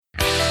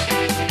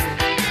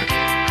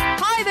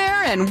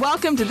and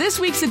welcome to this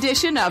week's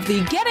edition of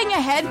the Getting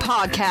Ahead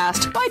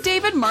podcast by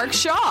David Mark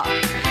Shaw,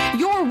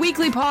 your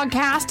weekly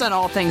podcast on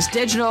all things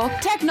digital,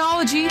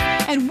 technology,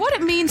 and what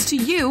it means to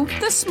you,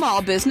 the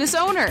small business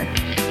owner.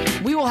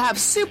 We will have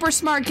super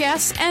smart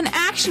guests and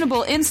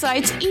actionable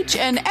insights each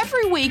and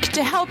every week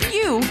to help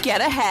you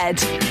get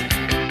ahead.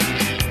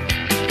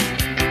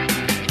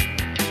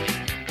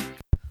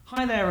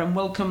 Hi there and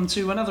welcome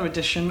to another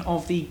edition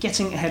of the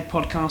Getting Ahead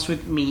podcast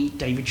with me,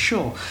 David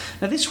Shaw.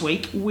 Now this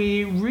week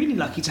we're really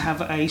lucky to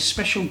have a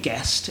special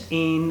guest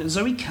in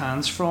Zoe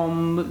Kearns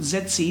from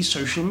ZC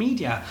Social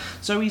Media.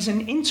 Zoe's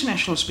an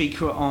international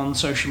speaker on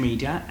social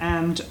media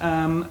and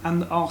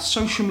our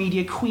social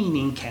media queen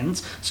in Kent.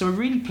 So we're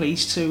really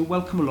pleased to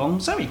welcome along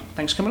Zoe.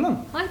 Thanks for coming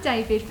along. Hi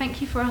David,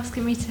 thank you for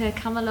asking me to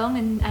come along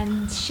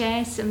and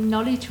share some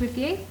knowledge with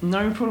you.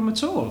 No problem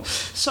at all.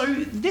 So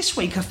this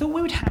week I thought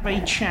we would have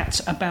a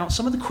chat about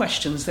some of the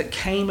questions that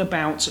came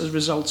about as a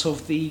result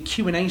of the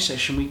Q&A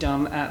session we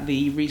done at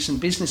the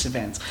recent business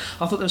event.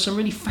 I thought there were some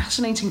really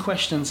fascinating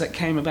questions that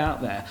came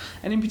about there.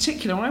 And in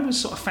particular, I was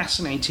sort of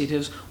fascinated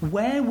as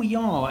where we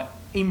are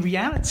in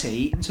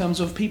reality in terms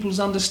of people's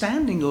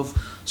understanding of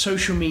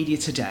social media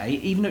today,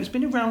 even though it's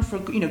been around for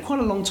quite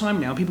a long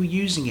time now, people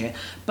using it,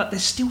 but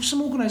there's still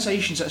some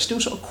organisations that are still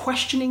sort of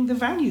questioning the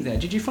value there.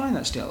 Did you find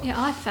that still? Yeah,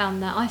 I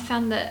found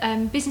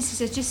that businesses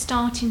are just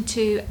starting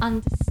to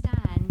understand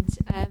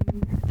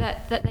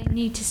that they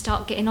need to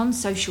start getting on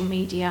social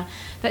media,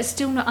 but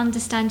still not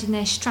understanding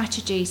their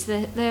strategies.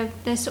 They're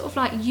sort of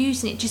like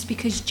using it just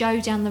because Joe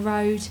down the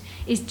road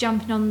is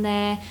jumping on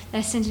there.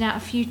 They're sending out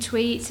a few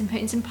tweets and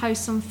putting some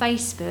posts on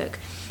Facebook,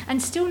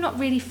 and still not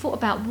really thought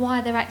about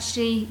why they're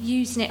actually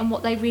using it and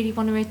what they really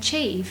want to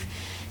achieve.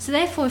 So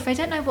therefore, if they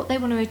don't know what they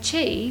want to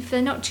achieve,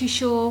 they're not too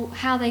sure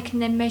how they can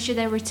then measure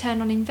their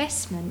return on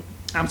investment.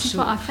 Absolutely. Which is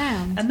what I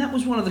found. And that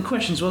was one of the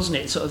questions, wasn't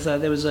it? Sort of,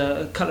 there was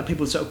a couple of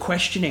people sort of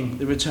questioning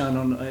the return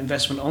on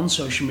investment on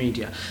social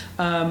media.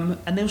 And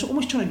they was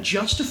almost trying to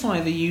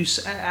justify the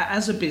use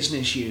as a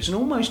business use. And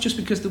almost just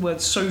because the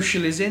word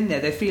social is in there,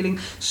 they're feeling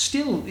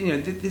still,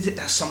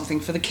 that's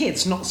something for the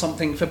kids, not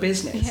something for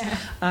business. Yeah.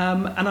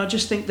 And I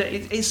just think that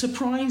it's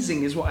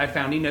surprising is what I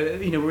found.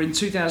 We're in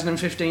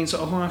 2015,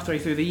 sort of halfway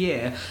through the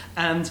year,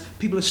 and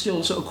people are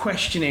still sort of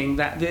questioning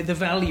that the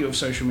value of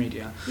social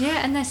media.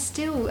 Yeah, and they're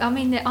still,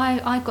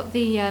 I got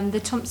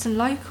the Thompson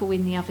Local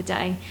in the other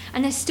day,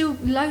 and there's still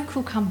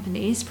local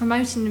companies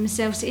promoting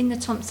themselves in the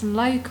Thompson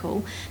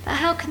Local, but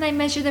how can they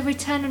measure the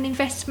return on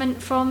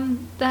investment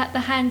from the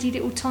handy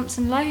little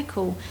Thompson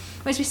Local?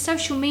 Whereas with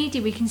social media,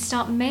 we can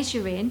start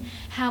measuring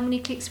how many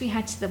clicks we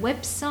had to the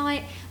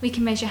website, we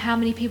can measure how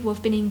many people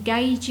have been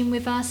engaging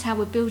with us, how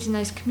we're building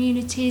those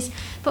communities,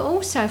 but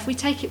also if we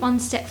take it one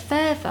step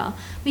further,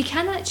 we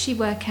can actually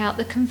work out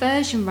the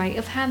conversion rate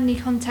of how many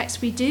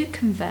contacts we do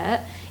convert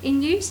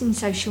in using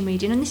social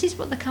media. And this is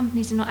what the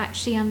companies are not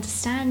actually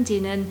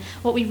understanding and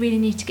what we really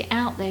need to get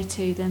out there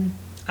to them.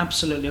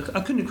 Absolutely,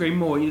 I couldn't agree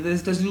more.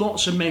 There's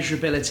lots of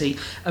measurability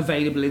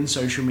available in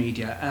social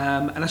media,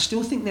 and I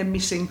still think they're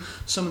missing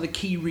some of the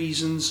key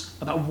reasons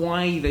about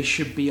why they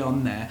should be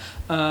on there,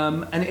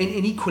 and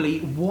equally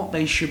what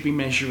they should be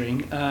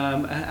measuring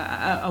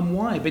and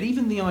why. But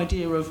even the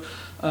idea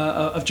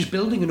of just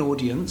building an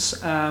audience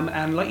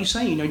and, like you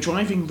say,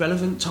 driving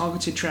relevant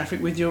targeted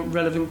traffic with your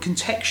relevant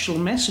contextual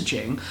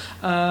messaging,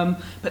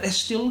 but they're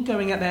still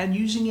going out there and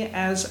using it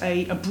as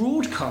a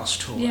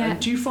broadcast tool. Yeah.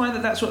 And do you find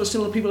that that's what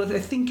still the people, they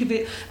think of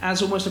it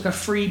as almost like a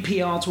free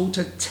PR tool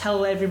to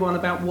tell everyone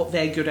about what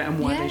they're good at and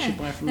why they should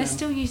buy from them? They're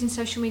still using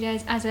social media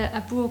as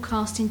a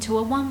broadcasting tool,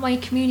 a one-way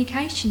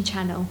communication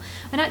channel.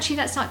 And actually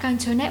that's like going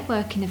to a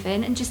networking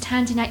event and just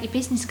handing out your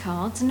business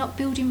cards and not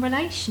building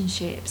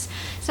relationships.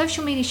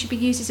 Social media should be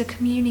used as a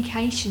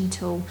communication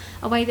tool,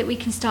 a way that we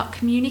can start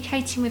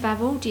communicating with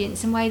our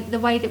audience, and the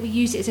way that we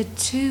use it as a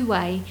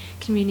two-way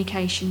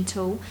communication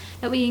tool,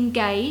 that we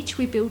engage,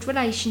 we build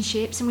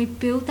relationships, and we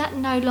build that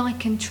know,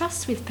 like and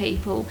trust with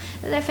people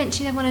that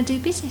eventually they want to do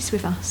business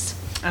with us.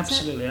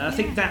 Absolutely, I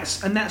think that's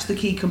the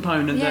key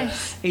component.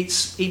 Yes.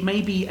 That it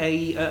may be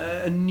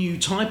a new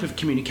type of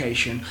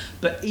communication,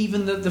 but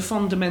even the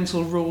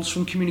fundamental rules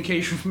from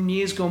communication from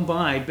years gone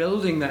by,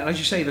 building that, as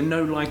you say, the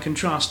know, like, and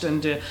trust,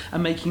 and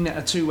making that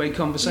a two-way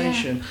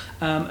conversation,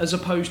 as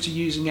opposed to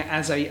using it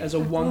as a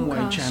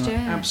one-way channel.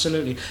 Yeah.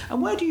 Absolutely.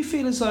 And where do you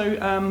feel as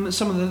though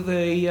some of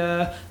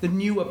the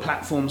newer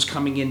platforms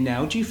coming in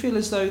now? Do you feel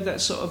as though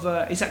that sort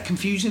of is that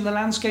confusing the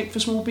landscape for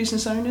small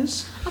business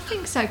owners? I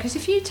think so, because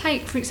if you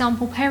take, for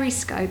example,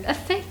 Periscope,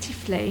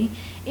 effectively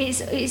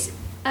it's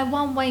a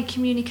one-way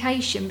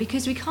communication,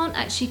 because we can't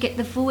actually get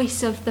the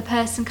voice of the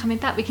person coming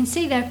back. We can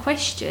see their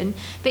question,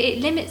 but it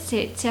limits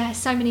it to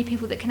so many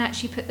people that can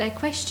actually put their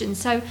question.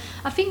 So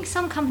I think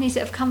some companies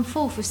that have come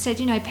forth have said,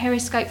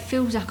 Periscope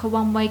feels like a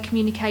one-way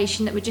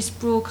communication that we're just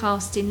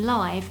broadcasting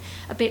live,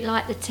 a bit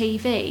like the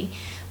TV.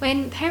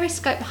 When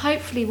Periscope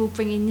hopefully will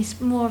bring in this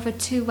more of a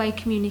two-way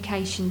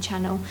communication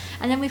channel.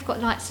 And then we've got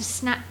likes of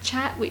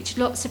Snapchat, which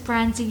lots of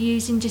brands are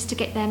using just to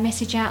get their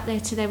message out there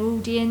to their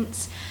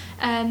audience.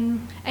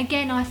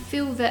 Again, I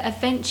feel that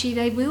eventually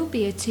there will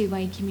be a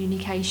two-way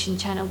communication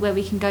channel where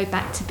we can go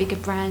back to bigger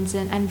brands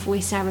and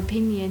voice our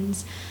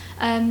opinions.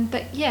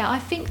 But yeah, I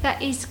think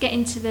that is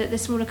getting to the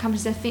smaller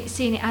companies. They're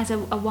seeing it as a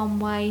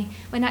one-way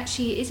when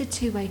actually it is a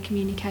two-way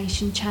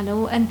communication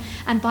channel.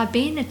 And by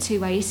being a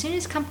two-way, as soon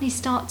as companies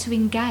start to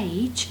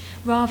engage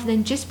rather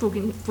than just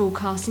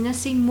broadcasting, they'll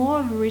see more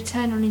of a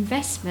return on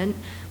investment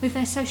with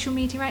their social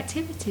media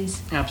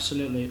activities.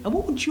 Absolutely. And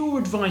what would your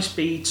advice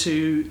be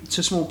to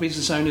small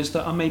business owners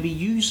that are maybe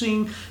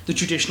using the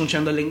traditional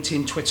channel,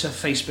 LinkedIn, Twitter,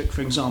 Facebook,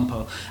 for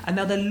example, and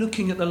now they're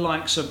looking at the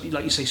likes of,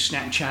 like you say,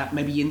 Snapchat,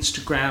 maybe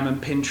Instagram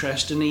and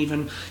Pinterest, and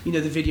even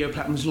the video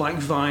platforms like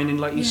Vine and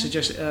like you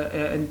suggest,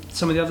 and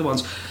some of the other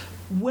ones?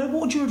 What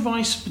would your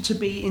advice to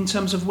be in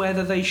terms of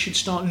whether they should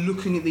start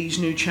looking at these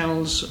new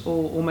channels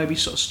or maybe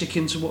sort of stick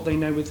into what they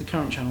know with the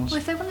current channels? Well,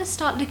 if they want to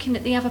start looking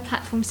at the other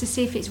platforms to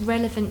see if it's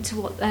relevant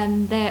to what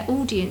their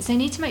audience, they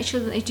need to make sure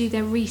that they do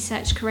their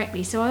research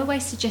correctly. So I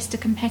always suggest a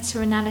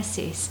competitor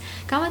analysis.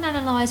 Go and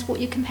analyse what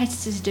your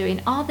competitors are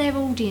doing. Are their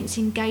audience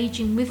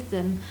engaging with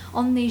them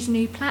on these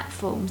new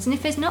platforms? And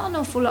if there's not an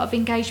awful lot of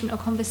engagement or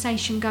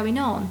conversation going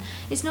on,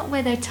 it's not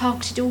where their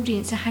targeted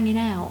audience are hanging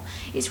out.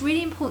 It's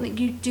really important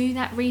that you do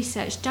that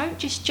research. Don't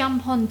just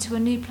jump onto a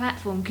new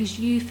platform because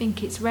you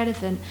think it's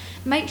relevant.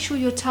 Make sure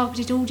your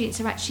targeted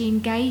audience are actually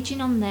engaging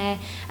on there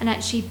and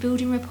actually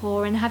building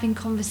rapport and having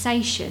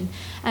conversation.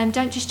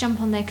 Don't just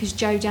jump on there because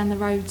Joe down the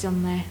road's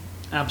on there.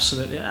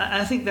 Absolutely,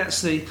 I think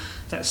that's the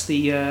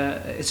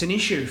it's an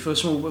issue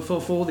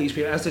for these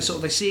people as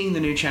they're seeing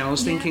the new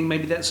channels, thinking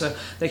maybe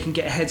they can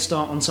get a head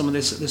start on some of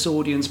this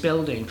audience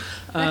building.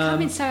 They're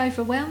becoming so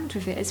overwhelmed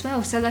with it as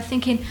well, so they're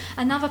thinking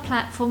another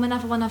platform,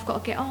 another one I've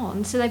got to get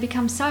on. So they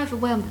become so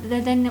overwhelmed that they're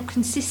then not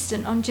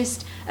consistent on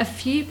just a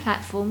few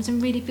platforms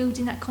and really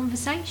building that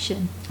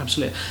conversation.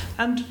 Absolutely.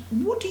 And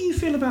what do you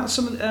feel about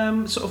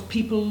some sort of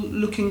people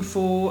looking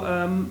for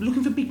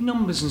big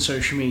numbers in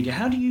social media?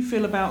 How do you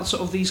feel about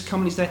sort of these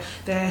companies?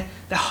 They're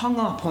hung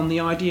up on the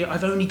idea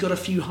I've only got a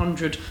few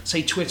hundred,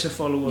 say, Twitter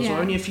followers or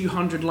only a few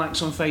hundred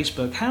likes on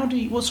Facebook.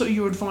 What's sort of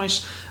your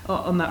advice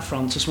on that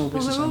front to small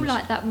business owners? We're all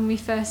like that when we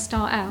first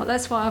start out.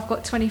 That's why I've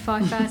got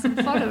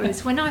 25,000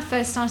 followers. When I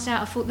first started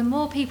out, I thought the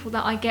more people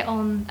that I get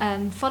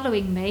on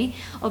following me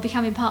or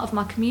becoming part of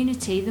my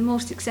community, the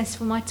more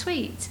successful my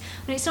tweets.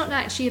 And it's not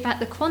actually about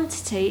the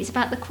quantity, it's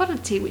about the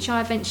quality, which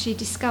I eventually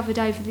discovered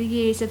over the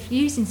years of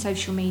using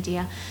social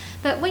media.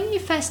 But when you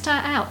first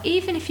start out,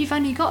 even if you've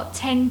only got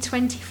 10,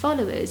 20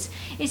 followers,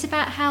 it's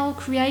about how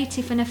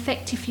creative and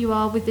effective you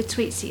are with the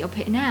tweets that you're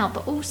putting out,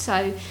 but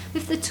also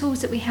with the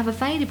tools that we have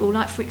available,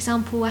 like, for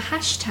example, a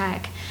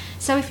hashtag.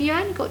 So if you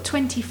only got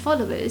 20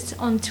 followers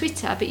on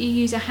Twitter, but you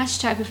use a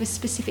hashtag with a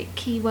specific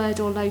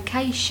keyword or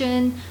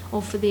location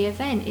or for the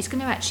event, it's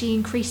going to actually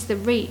increase the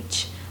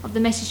reach of the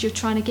message you're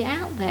trying to get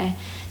out there.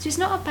 So it's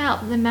not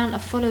about the amount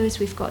of followers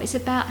we've got, it's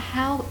about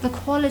how the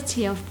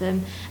quality of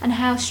them and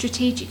how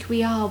strategic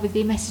we are with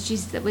the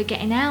messages that we're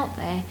getting out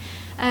there.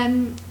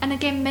 And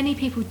again, many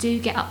people do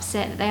get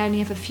upset that they only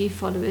have a few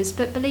followers,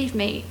 but believe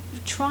me,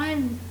 try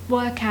and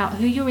work out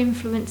who your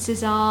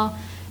influencers are,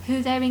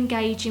 who they're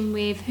engaging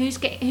with, who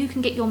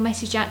can get your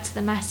message out to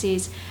the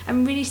masses,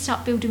 and really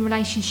start building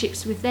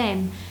relationships with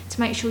them to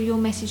make sure your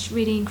message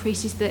really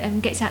increases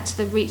and gets out to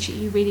the reach that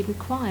you really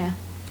require.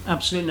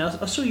 Absolutely. Now,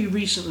 I saw you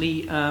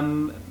recently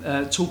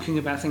talking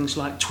about things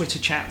like Twitter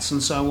chats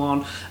and so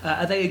on.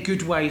 Are they a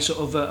good way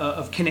sort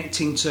of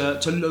connecting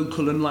to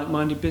local and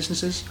like-minded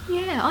businesses?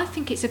 Yeah, I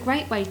think it's a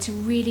great way to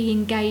really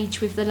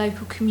engage with the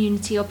local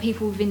community or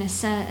people within a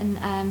certain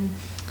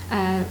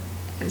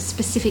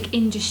specific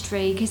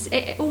industry, because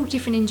all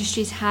different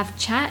industries have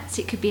chats.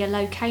 It could be a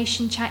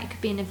location chat, it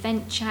could be an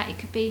event chat, it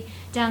could be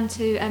down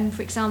to,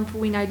 for example,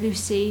 we know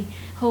Lucy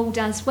Hall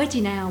does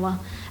Wedding Hour,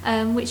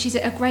 which is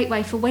a great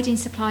way for wedding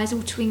suppliers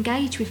all to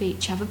engage with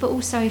each other, but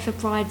also if a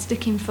bride's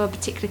looking for a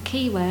particular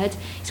keyword,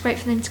 it's great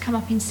for them to come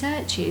up in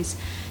searches.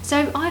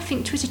 So I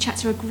think Twitter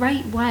chats are a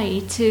great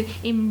way to,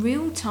 in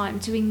real time,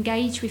 to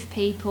engage with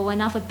people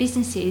and other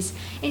businesses.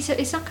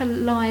 It's like a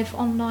live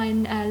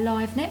online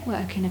live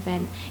networking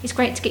event. It's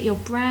great to get your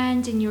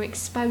brand and your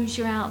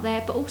exposure out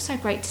there, but also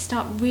great to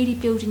start really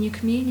building your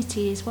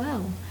community as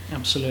well.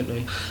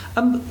 Absolutely.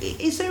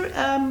 Is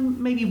there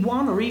maybe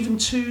one or even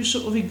two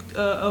sort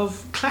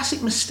of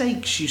classic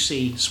mistakes you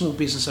see small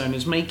business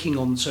owners making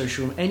on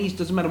social?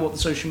 Doesn't matter what the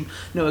social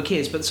network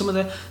is, but some of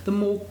the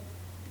more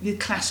the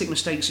classic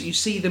mistakes that you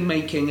see them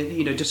making,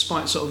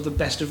 despite sort of the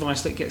best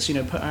advice that gets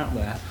put out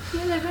there.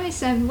 Yeah, there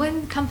is.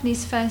 When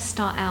companies first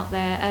start out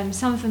there,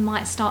 some of them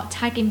might start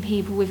tagging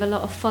people with a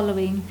lot of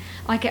following.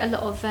 I get a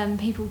lot of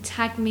people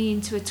tag me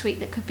into a tweet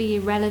that could be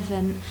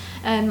irrelevant.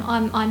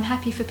 I'm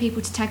happy for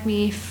people to tag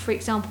me if, for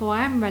example,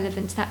 I am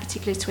relevant to that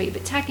particular tweet,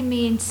 but tagging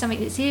me into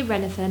something that's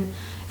irrelevant.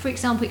 For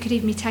example, it could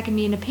even be tagging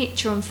me in a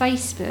picture on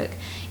Facebook.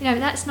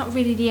 That's not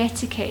really the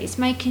etiquette. It's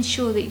making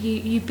sure that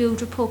you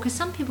build rapport, because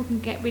some people can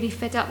get really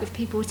fed up with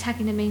people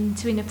tagging them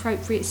into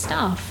inappropriate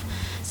stuff.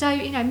 So,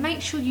 make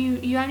sure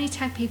you only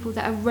tag people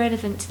that are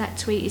relevant to that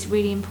tweet is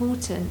really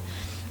important.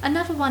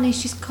 Another one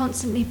is just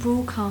constantly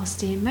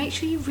broadcasting. Make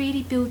sure you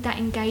really build that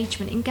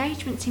engagement.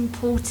 Engagement's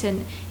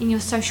important in your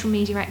social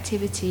media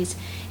activities.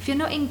 If you're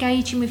not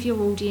engaging with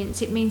your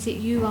audience, it means that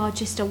you are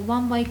just a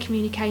one-way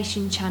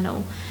communication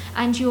channel,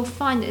 and you'll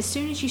find that as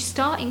soon as you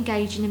start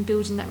engaging and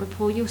building that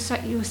rapport, you'll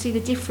see the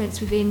difference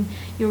within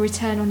your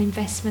return on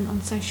investment on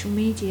social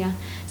media.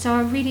 So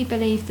I really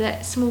believe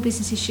that small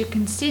businesses should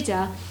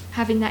consider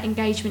having that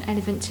engagement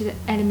element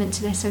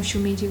to their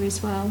social media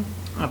as well.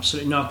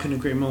 Absolutely, no, I couldn't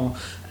agree more.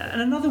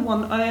 And another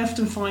one, I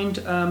often find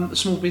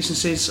small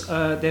businesses,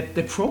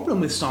 their problem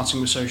with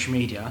starting with social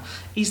media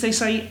is they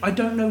say, I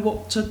don't know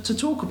what to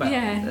talk about.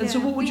 Yeah. So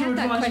what would your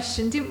advice? We had that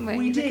question, didn't we?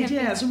 We did,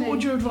 yeah. So what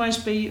would your advice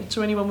be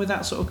to anyone with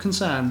that sort of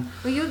concern?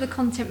 Well, you're the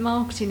content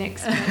marketing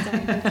expert,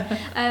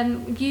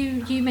 David.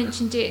 You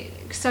mentioned it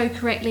so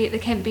correctly at the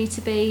Kent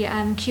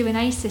B2B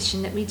Q&A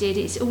session that we did.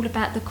 It's all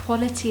about the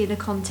quality of the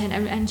content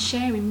and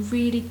sharing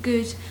really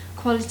good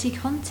quality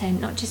content,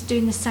 not just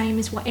doing the same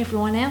as what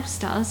everyone else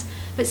does,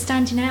 but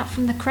standing out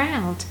from the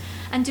crowd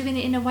and doing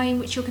it in a way in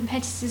which your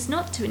competitors are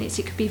not doing it.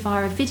 So it could be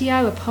via a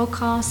video, a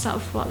podcast, sort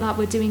of like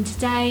we're doing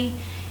today.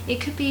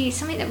 It could be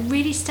something that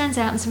really stands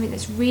out and something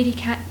that's really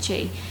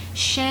catchy.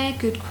 Share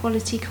good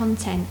quality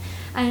content.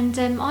 And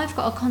I've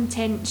got a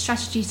content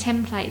strategy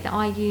template that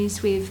I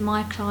use with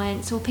my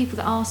clients or people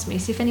that ask me.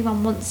 So if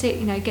anyone wants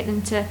it, get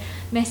them to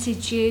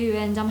message you,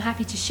 and I'm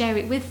happy to share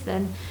it with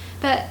them.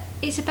 But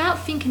it's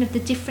about thinking of the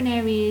different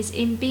areas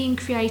in being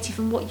creative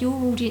and what your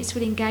audience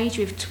will engage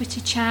with.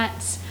 Twitter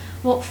chats,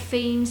 what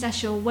themes,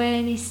 that's your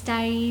awareness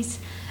days.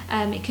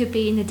 It could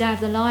be in the day of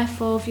the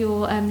life of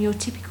your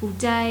typical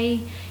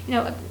day,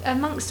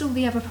 amongst all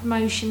the other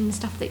promotion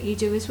stuff that you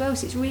do as well.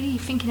 So it's really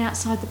thinking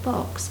outside the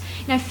box.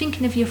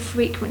 Thinking of your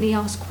frequently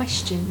asked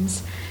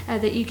questions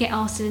that you get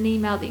asked in an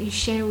email that you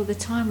share all the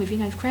time with.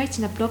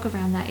 Creating a blog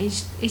around that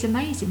is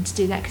amazing to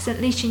do that, because at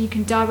least you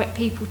can direct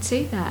people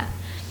to that.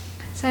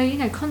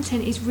 So,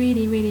 content is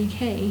really, really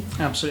key.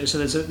 Absolutely. So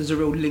there's a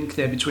real link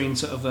there between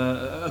sort of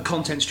a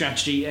content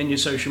strategy and your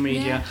social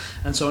media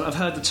and so on. I've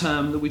heard the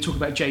term that we talked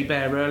about Jay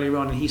Baer earlier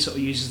on, and he sort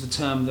of uses the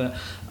term that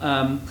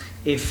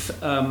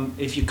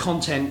if your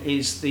content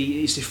is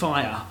the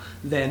fire,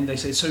 then they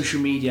say social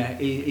media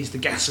is the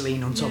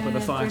gasoline on top of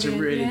the fire to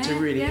really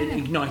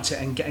ignite it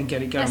and get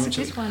it going. That's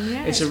a good one.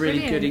 Yeah, it's a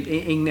really brilliant.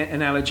 good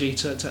analogy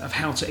of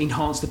how to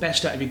enhance the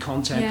best out of your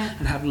content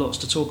and have lots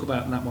to talk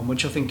about in that one,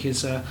 which I think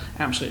is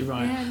absolutely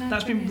right.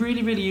 That's been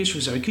really, really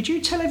useful, Zoe. Could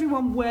you tell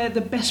everyone where the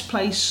best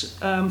place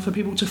for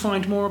people to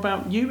find more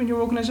about you and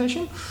your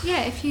organisation?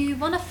 Yeah, if you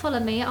want to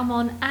follow me, I'm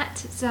on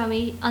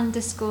 @Zoe_Cairns,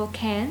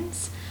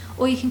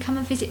 or you can come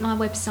and visit my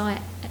website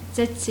at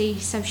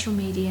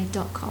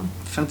zcsocialmedia.com.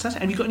 Fantastic.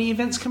 Have you got any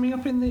events coming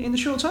up in the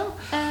short term?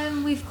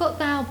 We've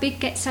got our big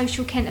Get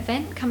Social Kent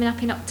event coming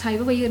up in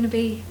October, where you're going to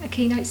be a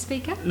keynote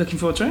speaker. Looking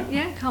forward to it.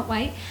 Yeah, can't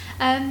wait.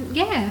 I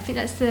think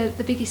that's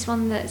the biggest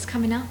one that's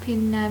coming up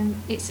in. I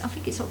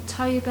think it's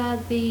October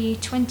the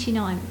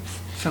 29th.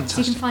 Fantastic.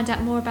 So you can find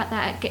out more about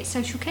that at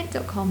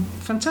getsocialkent.com.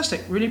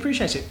 Fantastic. Really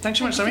appreciate it. Thanks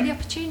so much, Zoe. Thanks for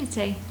the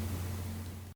opportunity.